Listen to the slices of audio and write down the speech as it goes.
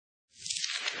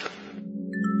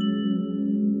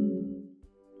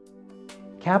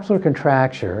Capsular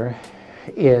contracture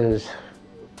is,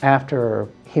 after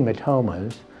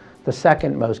hematomas, the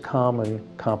second most common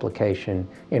complication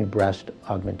in breast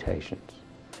augmentations.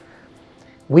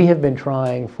 We have been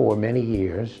trying for many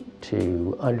years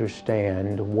to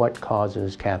understand what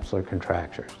causes capsular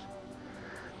contractures.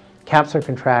 Capsular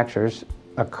contractures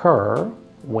occur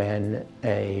when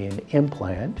an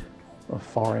implant, a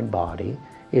foreign body,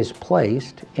 is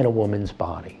placed in a woman's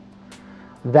body.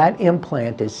 That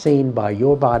implant is seen by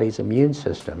your body's immune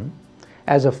system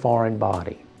as a foreign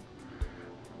body.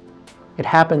 It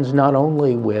happens not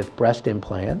only with breast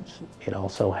implants, it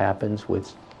also happens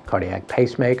with cardiac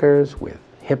pacemakers, with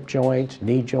hip joints,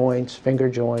 knee joints, finger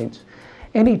joints.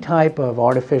 Any type of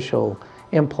artificial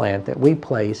implant that we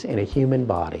place in a human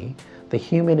body, the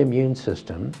human immune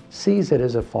system sees it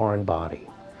as a foreign body.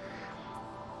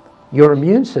 Your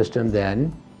immune system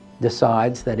then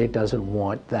decides that it doesn't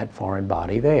want that foreign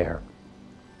body there.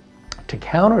 To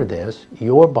counter this,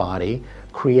 your body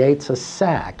creates a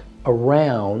sac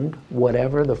around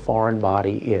whatever the foreign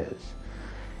body is.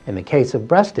 In the case of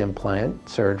breast implant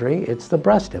surgery, it's the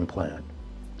breast implant.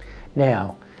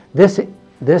 Now,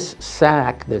 this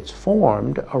sac that's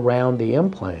formed around the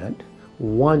implant,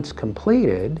 once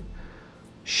completed,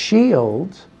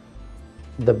 shields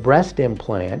the breast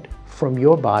implant from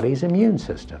your body's immune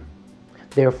system.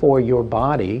 Therefore, your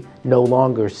body no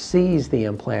longer sees the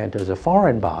implant as a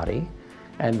foreign body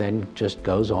and then just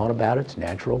goes on about its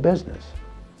natural business.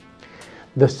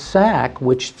 The sac,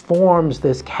 which forms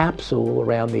this capsule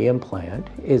around the implant,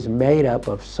 is made up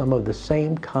of some of the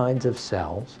same kinds of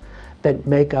cells that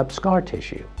make up scar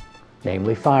tissue,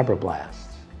 namely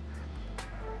fibroblasts.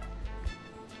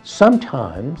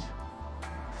 Sometimes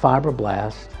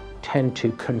fibroblasts tend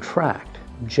to contract,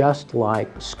 just like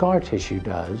scar tissue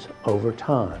does over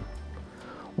time.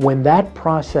 When that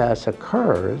process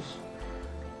occurs,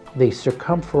 the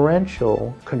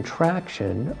circumferential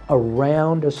contraction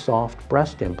around a soft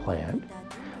breast implant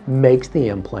makes the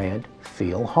implant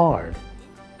feel hard.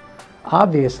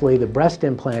 Obviously, the breast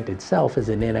implant itself is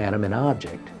an inanimate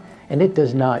object, and it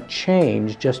does not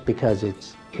change just because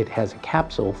it has a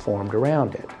capsule formed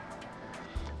around it.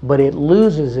 But it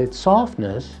loses its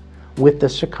softness with the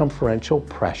circumferential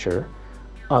pressure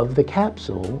of the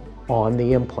capsule on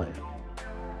the implant.